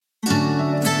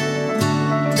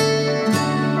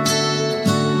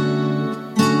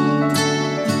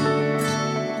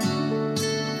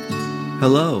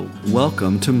Hello,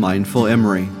 welcome to Mindful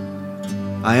Emery.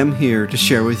 I am here to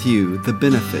share with you the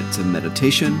benefits of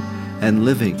meditation and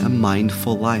living a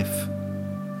mindful life.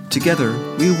 Together,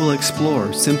 we will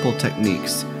explore simple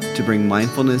techniques to bring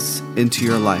mindfulness into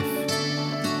your life.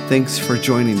 Thanks for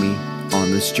joining me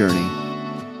on this journey.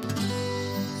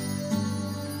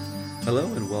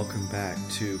 Hello and welcome back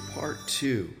to part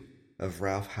 2 of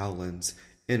Ralph Howland's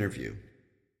interview.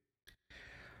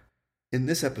 In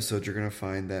this episode, you're going to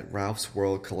find that Ralph's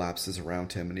world collapses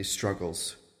around him and he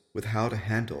struggles with how to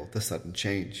handle the sudden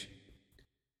change.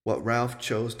 What Ralph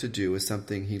chose to do is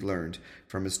something he learned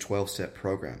from his 12-step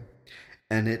program,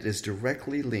 and it is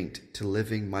directly linked to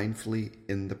living mindfully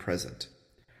in the present.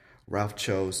 Ralph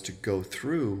chose to go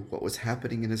through what was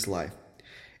happening in his life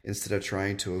instead of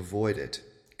trying to avoid it,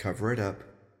 cover it up,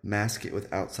 mask it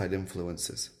with outside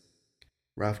influences.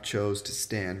 Ralph chose to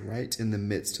stand right in the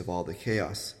midst of all the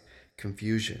chaos,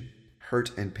 confusion,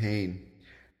 hurt, and pain,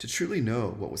 to truly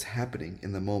know what was happening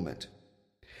in the moment.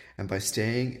 And by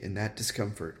staying in that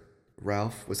discomfort,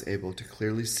 Ralph was able to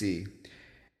clearly see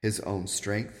his own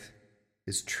strength,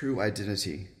 his true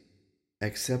identity,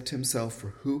 accept himself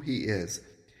for who he is,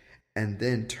 and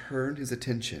then turn his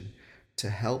attention to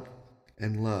help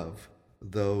and love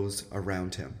those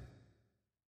around him.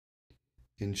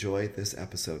 Enjoy this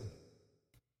episode.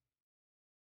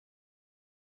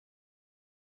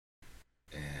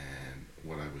 And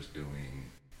what I was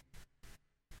doing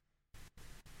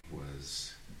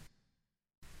was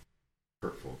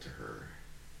hurtful to her.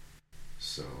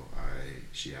 So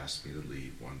she asked me to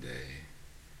leave one day,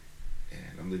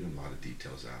 and I'm leaving a lot of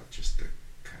details out just to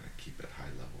kind of keep it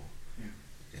high level.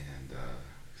 Yeah. And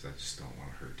because I just don't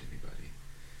want to hurt anybody.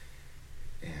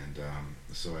 And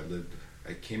so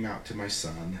I came out to my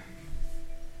son.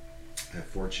 I have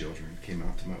 4 children. Came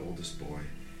out to my oldest boy.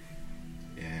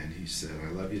 And he said, "I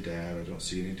love you, Dad. I don't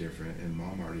see any different." And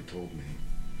Mom already told me.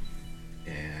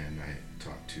 And I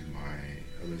talked to my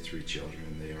other 3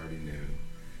 children. They already knew.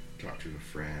 Talked to a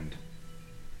friend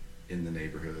in the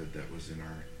neighborhood that was in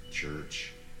our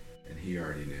church. And he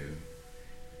already knew.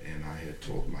 And I had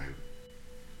told my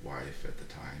wife at the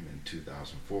time in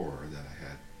 2004 that I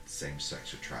had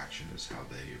same-sex attraction, is how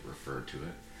they referred to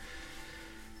it.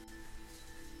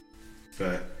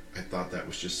 But I thought that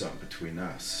was just something between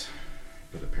us.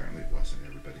 But apparently it wasn't.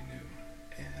 Everybody knew.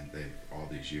 And all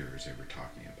these years, they were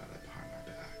talking about it behind my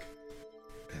back.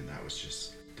 And that was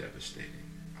just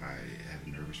devastating. I had a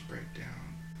nervous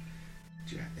breakdown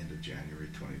end of January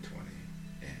 2020.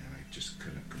 And I just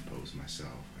couldn't compose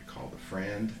myself. I called a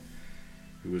friend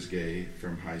who was gay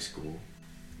from high school.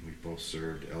 We both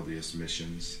served LDS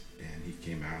missions. And he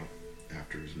came out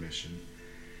after his mission.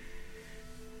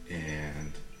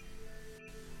 And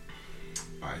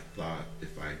I thought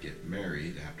if I get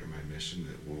married after my mission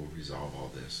that we'll resolve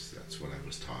all this. That's what I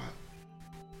was taught.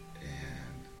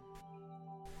 And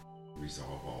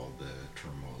resolve all the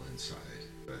turmoil inside.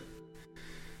 But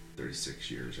 36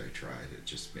 years I tried. It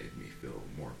just made me feel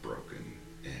more broken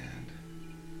and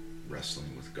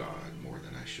wrestling with God more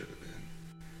than I should have been.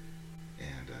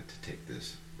 And to take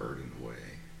this burden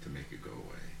away, to make it go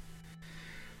away.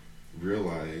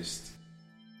 Realized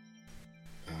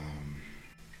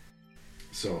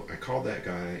so I called that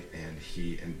guy, and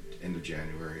he, end of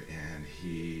January, and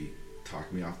he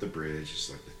talked me off the bridge.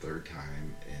 It's like the 3rd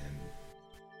time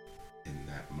in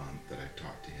that month that I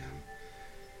talked to him.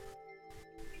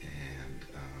 And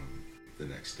the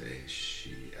next day,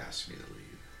 she asked me to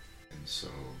leave. And so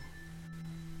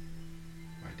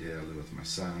I did. I lived with my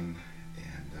son,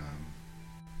 and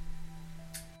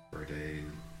for a day,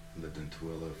 lived in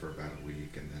Tooele for about a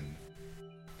week, and then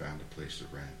found a place to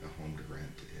rent, a home to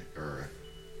rent, or a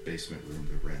basement room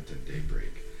to rent in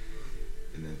Daybreak.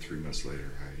 And then 3 months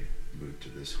later, I moved to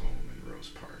this home in Rose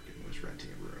Park and was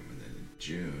renting a room. And then in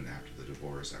June, after the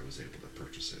divorce, I was able to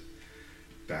purchase it.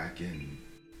 Back in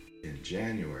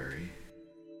January,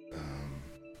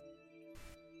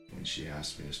 when she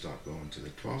asked me to stop going to the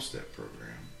 12-step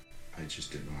program, I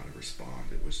just didn't know how to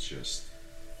respond. It was just,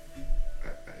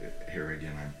 here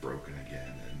again, I'm broken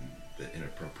again, and the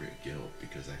inappropriate guilt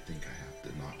because I think I have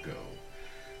to not go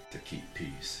to keep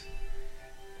peace.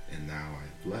 And now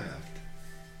I've left.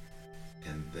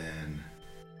 And then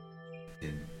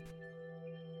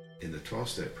in the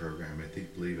 12-step program, I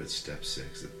believe it's step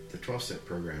 6. The 12-step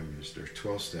program is there's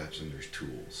 12 steps and there's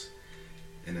tools.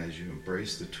 And as you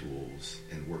embrace the tools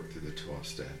and work through the 12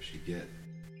 steps, you get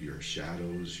your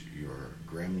shadows, your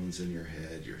gremlins in your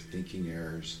head, your thinking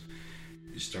errors.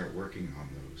 You start working on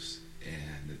those.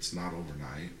 And it's not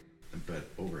overnight,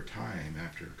 but over time,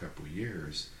 after a couple of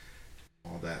years,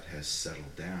 all that has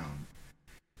settled down,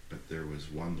 But there was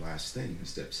one last thing. In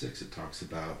step 6, it talks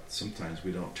about sometimes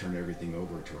we don't turn everything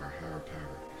over to our higher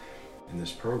power. In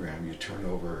this program, you turn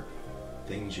over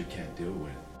things you can't deal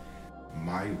with.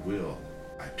 My will,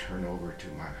 I turn over to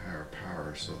my higher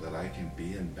power so that I can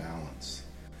be in balance.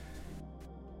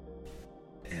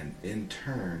 And in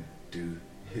turn, do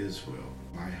his will,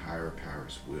 my higher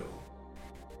power's will,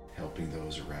 helping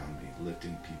those around me,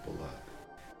 lifting people up.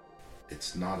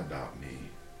 It's not about me.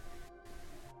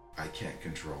 I can't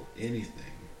control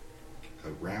anything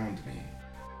around me,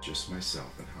 just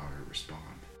myself and how I respond.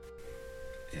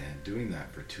 And doing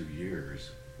that for 2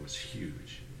 years was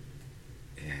huge.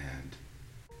 And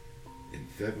in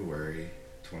February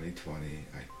 2020,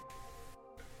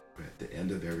 at the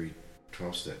end of every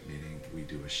 12-step meeting, we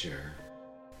do a share.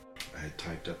 I had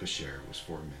typed up a share. It was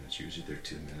 4 minutes. Usually they're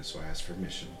 2 minutes, so I asked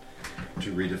permission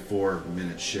to read a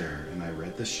 4-minute share. And I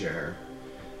read the share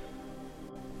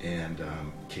and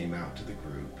came out to the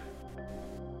group.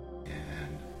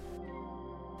 And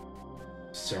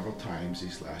several times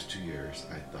these last 2 years,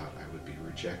 I thought I would be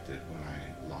rejected when I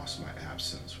lost my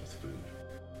absence with food,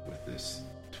 with this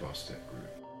 12-step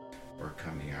group, or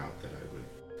coming out that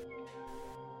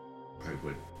I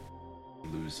would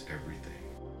lose everything.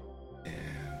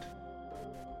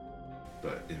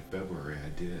 But in February I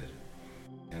did,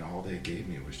 and all they gave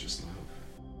me was just love.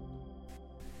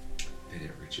 They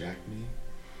didn't reject me.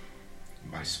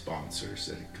 My sponsor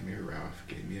said, "Come here, Ralph,"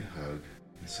 gave me a hug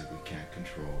and said, "We can't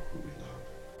control who we love."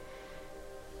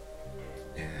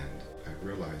 And I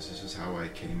realized this is how I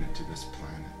came into this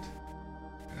planet,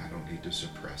 and I don't need to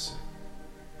suppress it.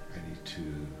 I need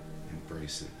to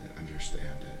embrace it and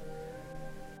understand it.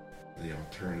 The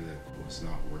alternative was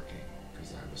not working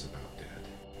because I was about dead.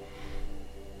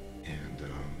 And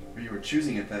you were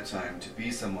choosing at that time to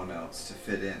be someone else, to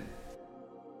fit in.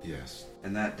 Yes.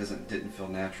 And that didn't feel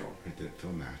natural. It didn't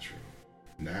feel natural.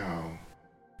 Now,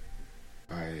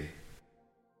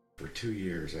 for 2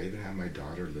 years, I even had my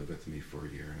daughter live with me for a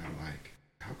year, and I'm like,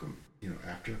 how come,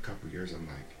 after a couple of years, I'm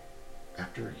like,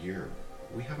 after a year,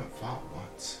 we haven't fought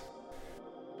once.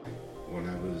 When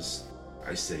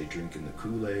I say drinking the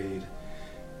Kool-Aid,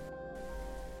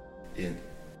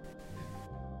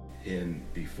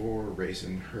 before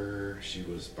raising her, she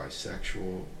was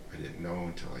bisexual. I didn't know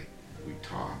until we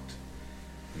talked,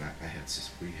 and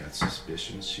we had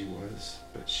suspicions she was,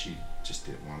 but she just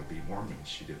didn't want to be Mormon.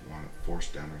 She didn't want it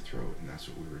forced down her throat, and that's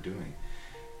what we were doing.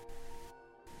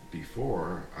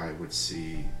 Before, I would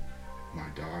see my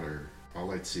daughter,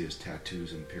 all I'd see is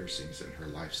tattoos and piercings and her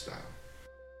lifestyle.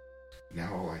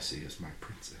 Now all I see is my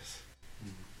princess.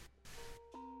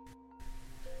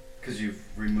 Because you've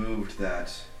removed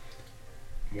that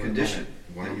condition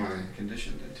that you were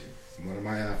conditioned into. One of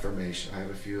my affirmations, I have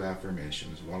a few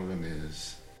affirmations. One of them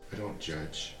is, I don't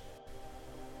judge.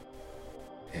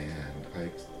 And I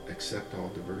accept all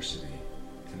diversity.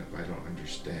 And if I don't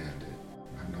understand it,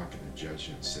 I'm not going to judge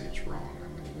it and say it's wrong.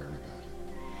 I'm going to learn about it.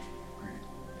 Great.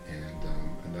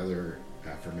 And another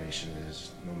affirmation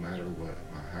is, no matter what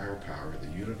my higher power,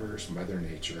 the universe, Mother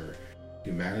Nature,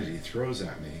 humanity throws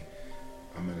at me,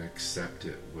 I'm going to accept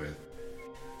it with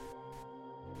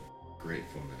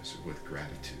gratefulness, with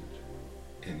gratitude.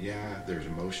 And yeah, there's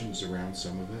emotions around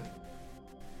some of it,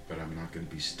 but I'm not going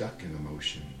to be stuck in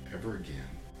emotion ever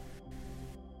again,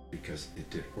 because it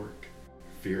didn't work.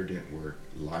 Fear didn't work,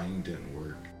 lying didn't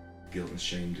work, guilt and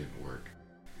shame didn't work.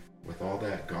 With all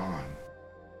that gone,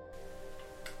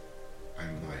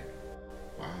 I'm like,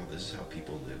 wow, this is how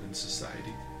people live in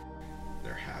society.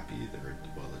 They're happy, they're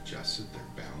well adjusted,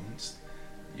 they're balanced.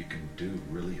 You can do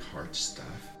really hard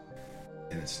stuff,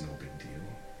 and it's no big deal.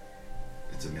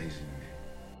 It's amazing to me.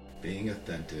 Being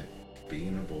authentic,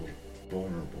 being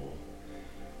vulnerable,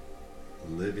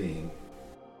 living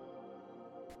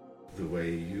the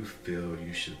way you feel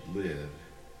you should live,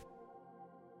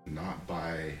 not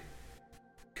by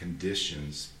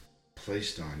conditions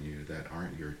placed on you that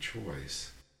aren't your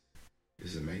choice,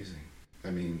 is amazing. I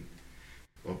mean,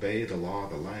 obey the law of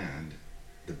the land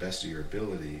the best of your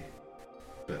ability,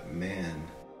 but men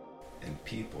and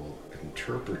people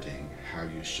interpreting how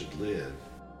you should live,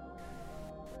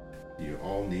 you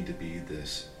all need to be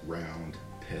this round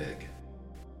peg.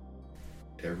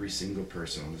 Every single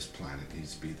person on this planet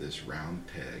needs to be this round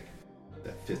peg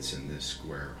that fits in this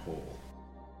square hole.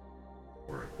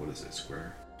 Or what is it,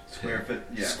 square? Square fit,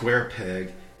 yeah. Square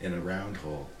peg in a round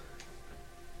hole.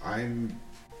 I'm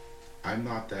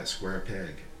not that square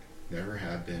peg. Never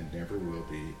have been, never will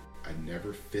be. I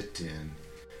never fit in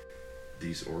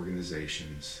these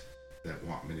organizations that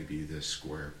want me to be this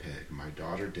square peg. My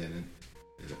daughter didn't,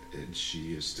 and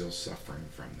she is still suffering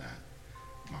from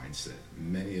that mindset.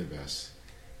 Many of us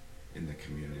in the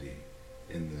community,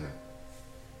 in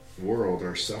the world,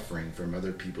 are suffering from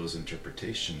other people's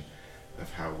interpretation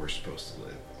of how we're supposed to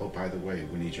live. Oh, by the way,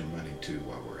 we need your money too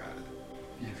while we're at it.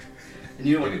 Yeah. And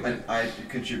you know what? Anyway. I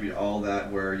contribute all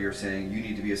that where you're saying you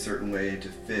need to be a certain way to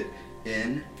fit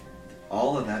in.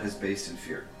 All of that is based in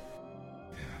fear.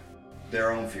 Yeah.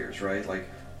 Their own fears, right? Like,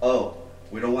 oh,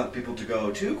 we don't want people to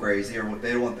go too crazy, or we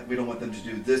don't want them to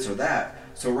do this or that.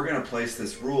 So we're going to place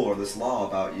this rule or this law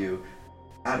about you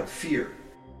out of fear.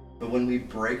 But when we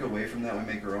break away from that,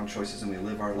 we make our own choices and we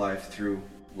live our life through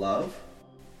love,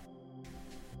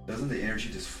 doesn't the energy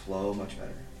just flow much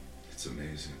better? It's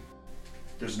amazing.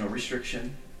 There's no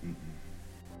restriction. Mm-mm.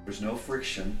 There's no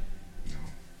friction.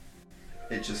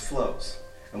 No. It just flows.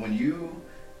 And when you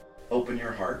open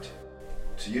your heart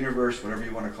to universe, whatever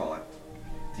you want to call it,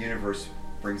 the universe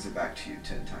brings it back to you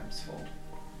 10 times fold.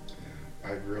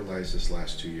 Yeah. I've realized this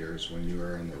last 2 years, when you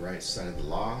are on the right side of the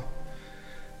law,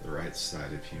 the right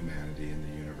side of humanity in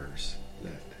the universe,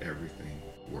 that everything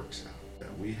works out.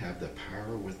 That we have the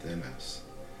power within us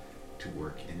to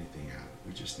work anything out.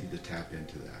 We just need to tap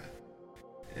into that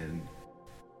and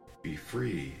be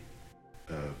free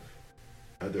of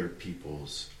other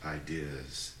people's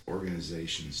ideas,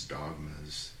 organizations,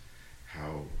 dogmas,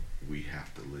 how we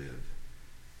have to live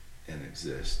and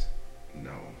exist.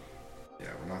 No. Yeah,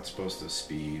 we're not supposed to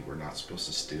speed, we're not supposed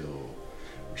to steal,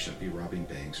 we shouldn't be robbing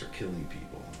banks or killing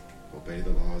people. Obey the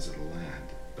laws of the land.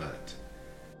 But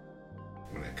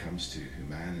when it comes to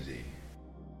humanity,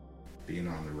 being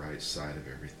on the right side of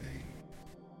everything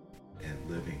and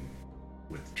living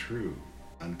with true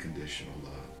unconditional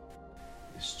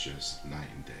love is just night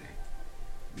and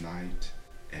day. Night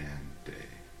and day.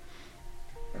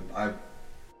 And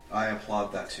I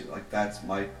applaud that too. Like, that's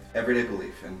my everyday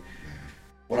belief. And Yeah.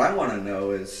 what I want to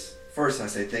know is, first I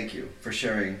say thank you for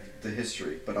sharing the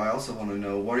history, but I also want to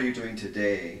know, what are you doing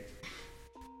today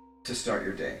to start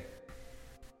your day?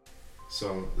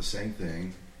 So the same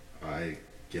thing, I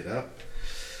get up,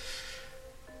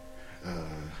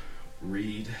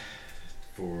 read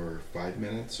for 5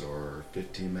 minutes or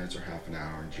 15 minutes or half an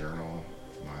hour and journal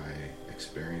my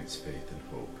experience, faith, and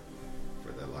hope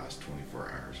for the last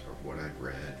 24 hours of what I've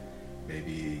read.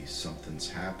 Maybe something's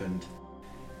happened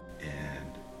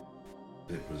and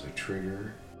it was a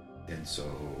trigger, and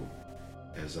so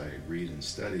as I read and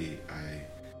study,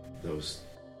 those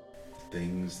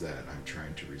things that I'm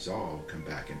trying to resolve come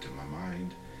back into my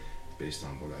mind based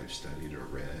on what I've studied or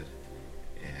read,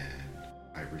 and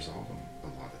I resolve them a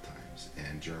lot of times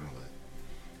and journal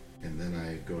it. And then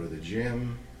I go to the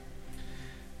gym.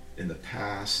 In the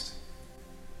past,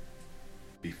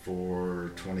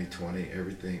 before 2020,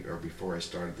 everything, or before I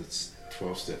started this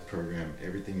 12-step program,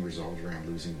 everything resolved around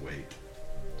losing weight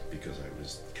because I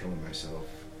was killing myself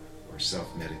or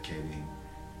self-medicating,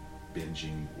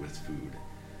 binging with food.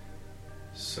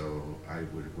 So I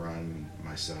would run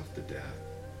myself to death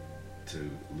to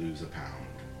lose a pound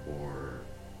or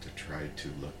to try to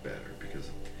look better, because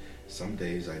some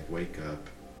days I'd wake up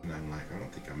and I'm like, I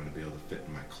don't think I'm going to be able to fit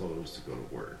in my clothes to go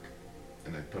to work.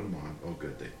 And I put them on, oh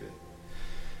good, they fit.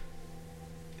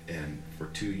 And for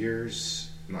 2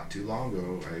 years, not too long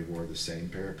ago, I wore the same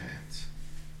pair of pants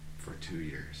for 2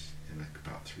 years and like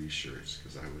about 3 shirts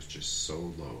because I was just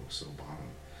so low, so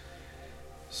bottom.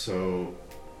 So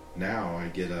now I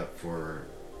get up for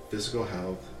physical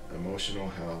health, emotional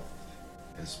health,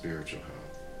 and spiritual health.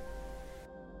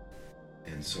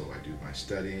 And so I do my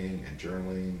studying and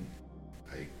journaling.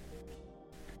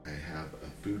 I have a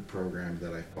food program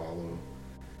that I follow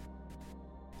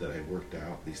that I worked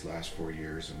out these last 4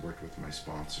 years and worked with my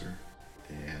sponsor.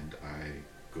 And I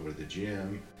go to the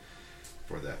gym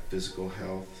for that physical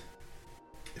health.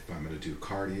 If I'm going to do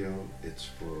cardio, it's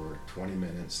for 20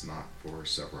 minutes, not for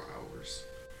several hours.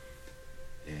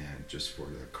 And just for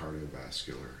the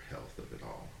cardiovascular health of it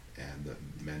all, and the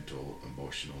mental,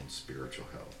 emotional, and spiritual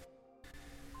health.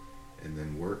 And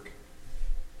then work,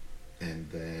 and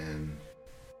then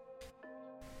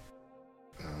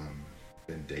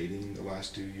been dating the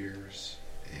last 2 years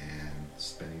and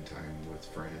spending time with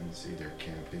friends, either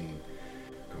camping,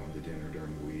 going to dinner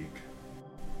during the week.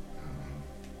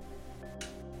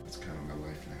 That's kind of my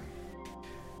life now.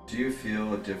 Do you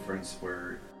feel a difference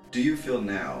do you feel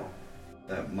now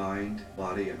that mind,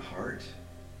 body, and heart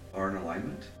are in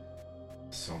alignment?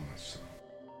 So much so.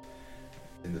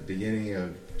 In the beginning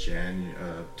of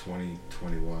January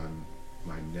 2021,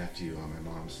 my nephew on my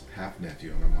mom's,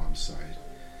 half-nephew on my mom's side,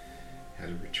 had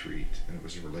a retreat, and it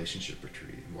was a relationship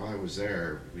retreat. And while I was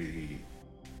there,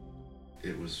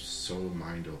 it was so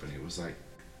mind-opening. It was like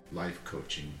life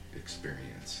coaching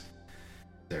experience,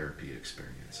 therapy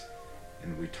experience.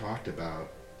 And we talked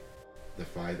about the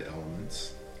five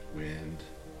elements: wind,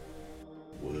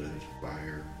 wood,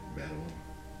 fire, metal,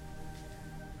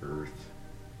 earth,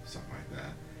 something like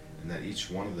that. And that each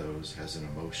one of those has an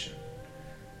emotion,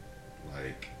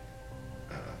 like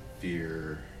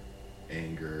fear,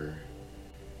 anger,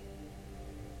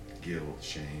 guilt,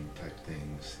 shame type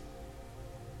things.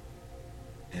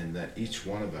 And that each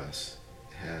one of us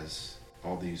has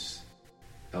all these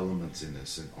elements in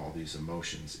us and all these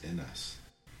emotions in us.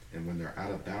 And when they're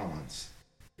out of balance,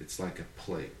 it's like a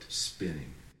plate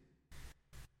spinning.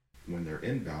 When they're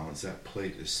in balance, that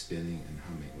plate is spinning and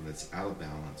humming. When it's out of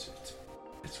balance,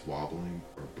 it's wobbling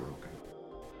or broken.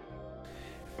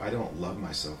 If I don't love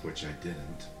myself, which I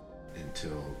didn't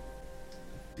until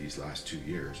these last 2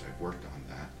 years, I've worked on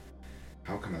that,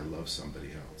 how can I love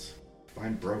somebody else? If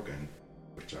I'm broken,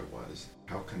 which I was,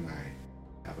 how can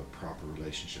I have a proper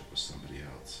relationship with somebody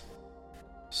else?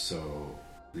 So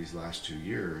these last 2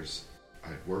 years,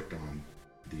 I've worked on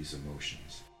these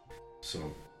emotions.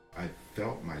 So I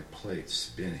felt my plate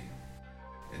spinning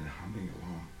and humming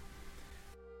along,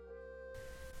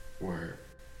 where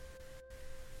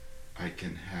I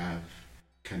can have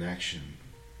connection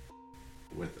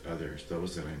with others,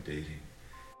 those that I'm dating.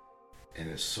 And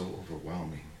it's so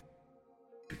overwhelming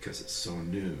because it's so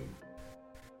new.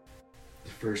 The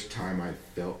first time I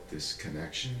felt this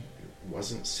connection, it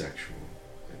wasn't sexual.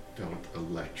 It felt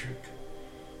electric.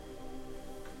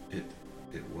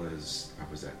 I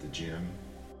was at the gym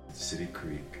at City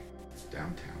Creek,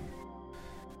 downtown.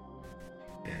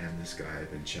 And this guy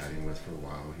I've been chatting with for a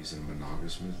while, he's in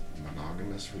a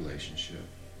monogamous relationship.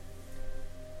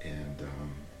 And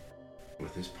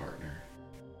with his partner,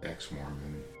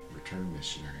 ex-Mormon, returned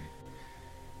missionary,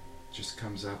 just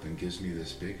comes up and gives me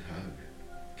this big hug,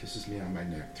 kisses me on my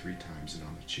neck 3 times and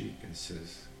on the cheek and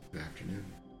says, "Good afternoon,"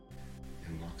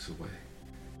 and walks away.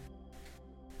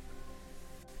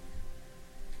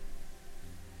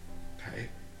 I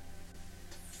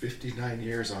 59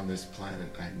 years on this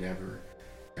planet, I never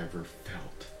ever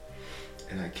felt,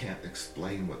 and I can't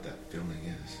explain what that feeling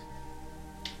is,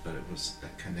 but it was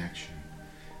a connection.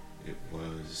 It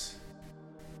was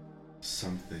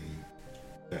something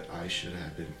that I should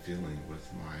have been feeling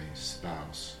with my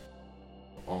spouse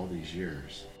all these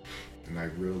years. And I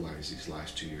realized these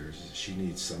last 2 years that she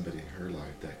needs somebody in her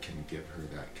life that can give her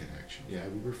that connection. Yeah,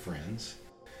 we were friends.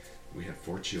 We had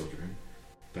 4 children,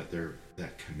 but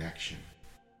that connection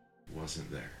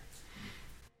wasn't there.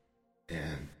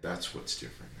 And that's what's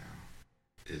different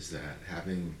now, is that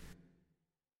having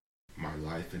my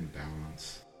life in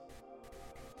balance,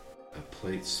 a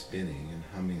plate spinning and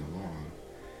humming along,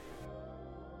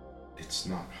 it's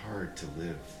not hard to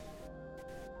live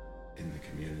in the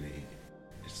community.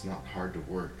 It's not hard to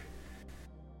work.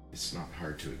 It's not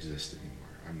hard to exist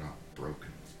anymore. I'm not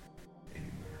broken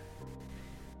anymore.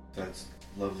 That's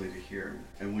lovely to hear.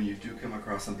 And when you do come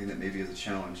across something that maybe is a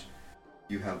challenge,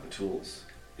 you have the tools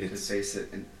to face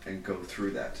it and go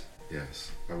through that.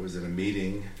 Yes. I was at a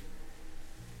meeting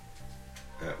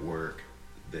at work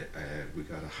that we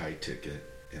got a high ticket,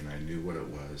 and I knew what it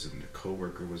was, and the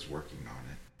coworker was working on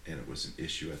it, and it was an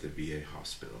issue at the VA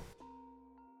hospital.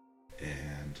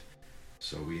 And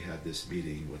so we had this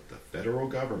meeting with the federal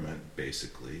government,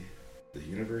 basically, the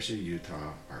University of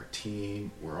Utah, our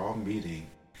team, we're all meeting,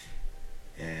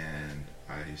 and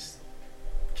I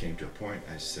came to a point,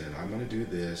 I said, I'm going to do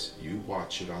this, you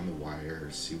watch it on the wire,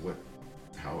 see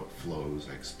how it flows.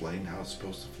 I explained how it's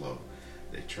supposed to flow.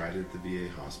 They tried it at the VA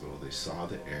hospital, they saw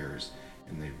the errors,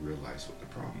 and they realized what the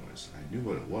problem was. I knew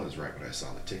what it was right when I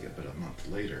saw the ticket, but a month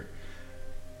later,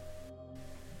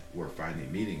 we're finally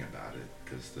meeting about it,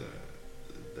 because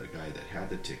the guy that had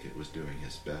the ticket was doing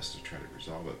his best to try to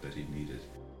resolve it, but he needed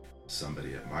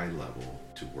somebody at my level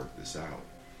to work this out.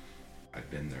 I've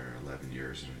been there 11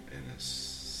 years and a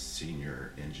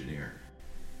senior engineer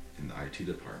in the IT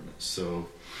department. So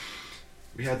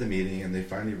we had the meeting, and they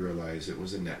finally realized it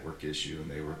was a network issue, and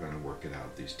they were going to work it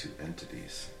out, these 2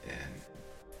 entities, and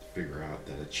figure out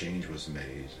that a change was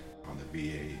made on the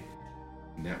VA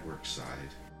network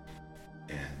side,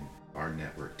 and our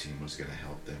network team was going to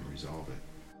help them resolve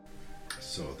it.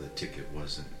 So the ticket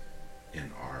wasn't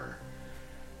in our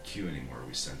queue anymore.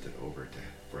 We sent it over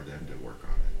for them to work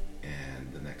on it.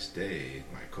 And the next day,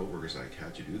 my coworker's like,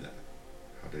 "How'd you do that?"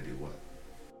 "How did I do what?"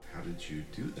 "How did you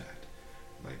do that?"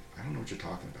 Like, "I don't know what you're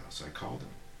talking about." So I called him,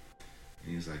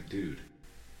 and he's like, "Dude,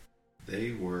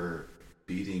 they were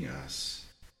beating us,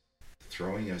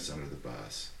 throwing us under the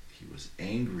bus. He was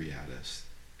angry at us,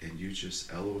 and you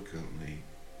just eloquently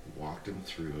walked him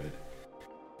through it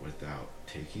without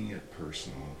taking it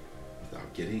personal,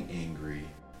 without getting angry,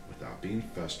 without being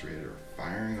frustrated or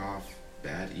firing off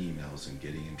bad emails and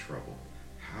getting in trouble.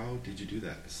 How did you do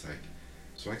that? It's like,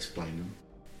 so I explained to him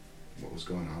what was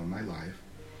going on in my life.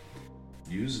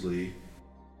 Usually,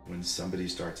 when somebody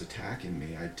starts attacking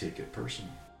me, I'd take it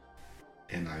personal.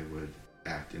 And I would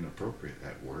act inappropriate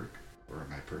at work or in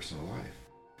my personal life.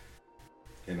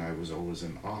 And I was always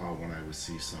in awe when I would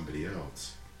see somebody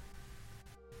else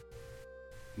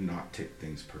not take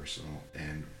things personal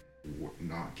and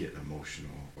not get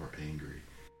emotional or angry.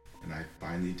 And I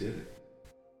finally did it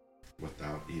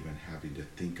without even having to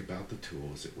think about the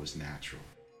tools. It was natural.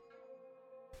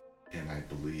 And I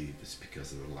believe it's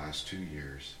because of the last 2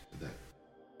 years that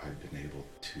I've been able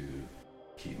to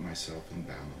keep myself in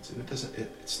balance. And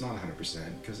it's not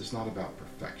 100% because it's not about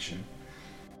perfection.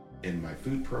 In my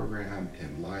food program,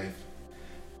 in life,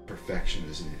 perfection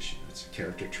is an issue. It's a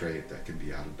character trait that can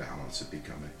be out of balance and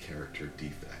become a character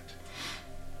defect.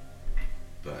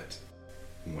 But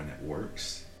when it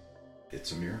works,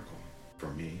 it's a miracle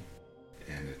for me.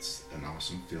 And it's an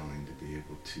awesome feeling to be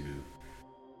able to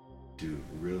do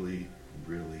really,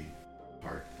 really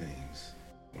hard things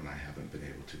when I haven't been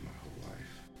able to my whole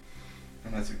life.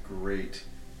 And that's a great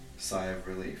sigh of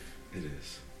relief. It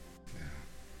is,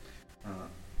 yeah.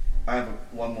 I have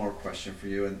one more question for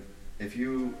you. And if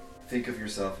you think of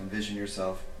yourself, envision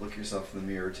yourself, look yourself in the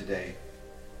mirror today,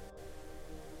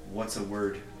 what's a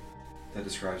word that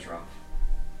describes Ralph?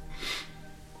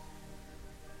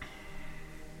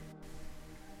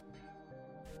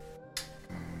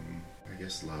 I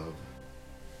guess love,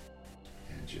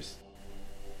 and just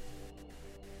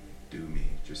do me,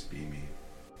 just be me.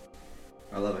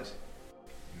 I love it.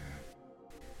 Yeah.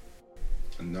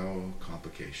 And no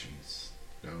complications,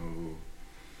 no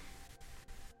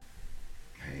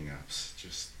hang-ups,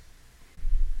 just.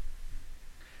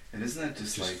 And isn't that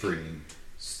just like freeing?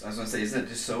 I was gonna say, isn't it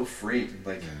just so free?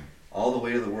 Like, all the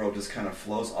weight of the world just kind of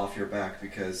flows off your back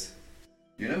because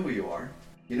you know who you are,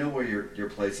 you know where your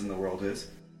place in the world is,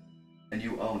 and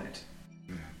you own it.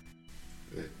 Yeah.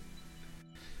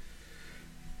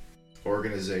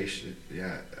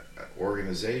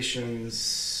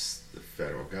 Organizations, the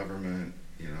federal government,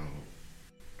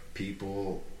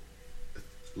 people,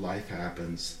 life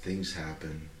happens, things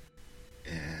happen,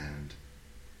 and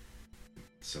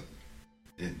so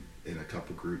in a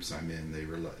couple groups I'm in,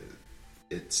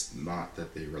 it's not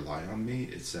that they rely on me,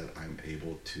 it's that I'm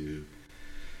able to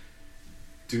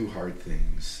do hard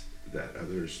things that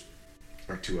others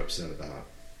are too upset about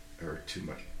or too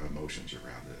much emotions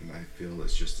around it. And I feel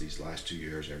it's just these last 2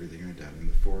 years, everything I've done, and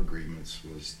the 4 agreements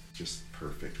was just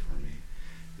perfect for me.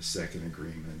 The second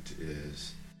agreement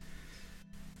is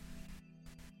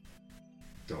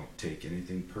don't take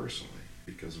anything personally,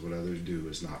 because what others do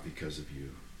is not because of you.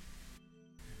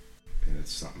 And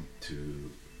it's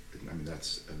something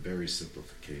that's a very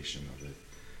simplification of it,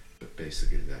 but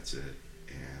basically that's it.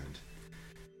 And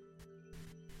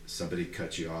somebody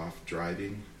cuts you off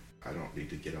driving, I don't need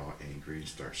to get all angry and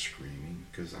start screaming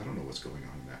because I don't know what's going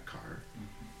on in that car.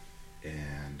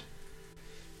 Mm-hmm.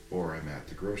 Or I'm at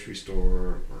the grocery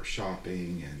store or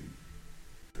shopping and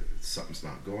something's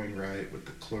not going right with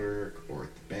the clerk or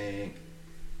at the bank,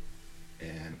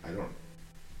 and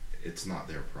it's not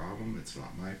their problem, it's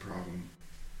not my problem.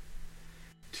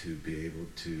 To be able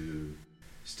to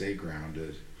stay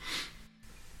grounded,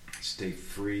 stay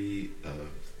free of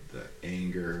the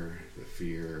anger, the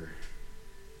fear,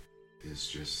 is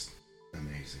just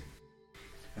amazing.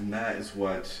 And that is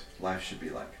what life should be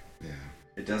like. Yeah.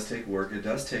 It does take work. It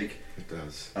does take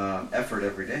effort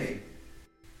every day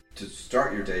to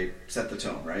start your day, set the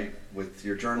tone, right? With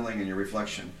your journaling and your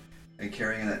reflection and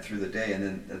carrying that through the day. And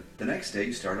then the next day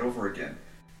you start over again.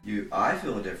 I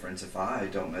feel a difference if I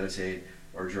don't meditate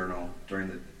or journal during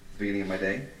the beginning of my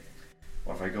day.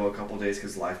 Or if I go a couple days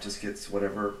because life just gets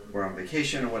whatever, we're on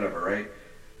vacation or whatever, right?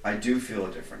 I do feel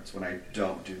a difference when I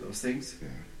don't do those things. Yeah.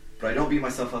 But I don't beat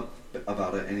myself up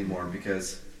about it anymore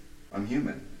because I'm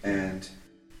human and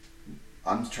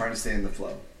I'm trying to stay in the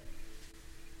flow.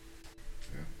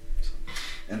 Yeah.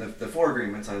 And the 4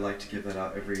 agreements, I like to give that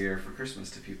out every year for Christmas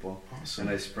to people. Awesome.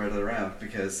 And I spread it around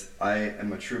because I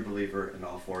am a true believer in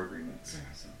all 4 agreements.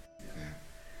 Yeah. So, yeah.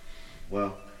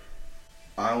 Well,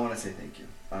 I want to say thank you.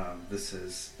 This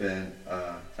has been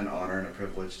an honor and a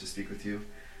privilege to speak with you.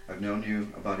 I've known you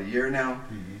about a year now,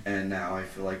 mm-hmm. and now I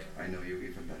feel like I know you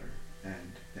even better.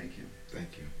 And thank you.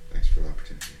 Thank you. Thanks for the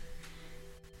opportunity.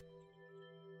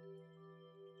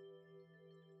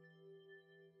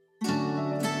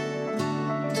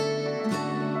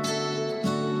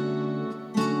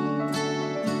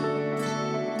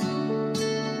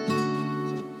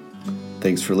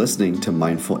 Thanks for listening to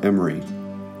Mindful Emery.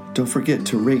 Don't forget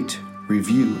to rate,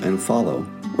 review, and follow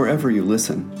wherever you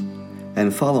listen.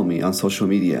 and follow me on social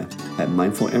media at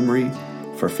Mindful Emery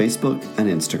for Facebook and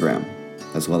Instagram,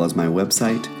 as well as my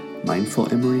website,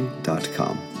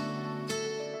 mindfulemery.com.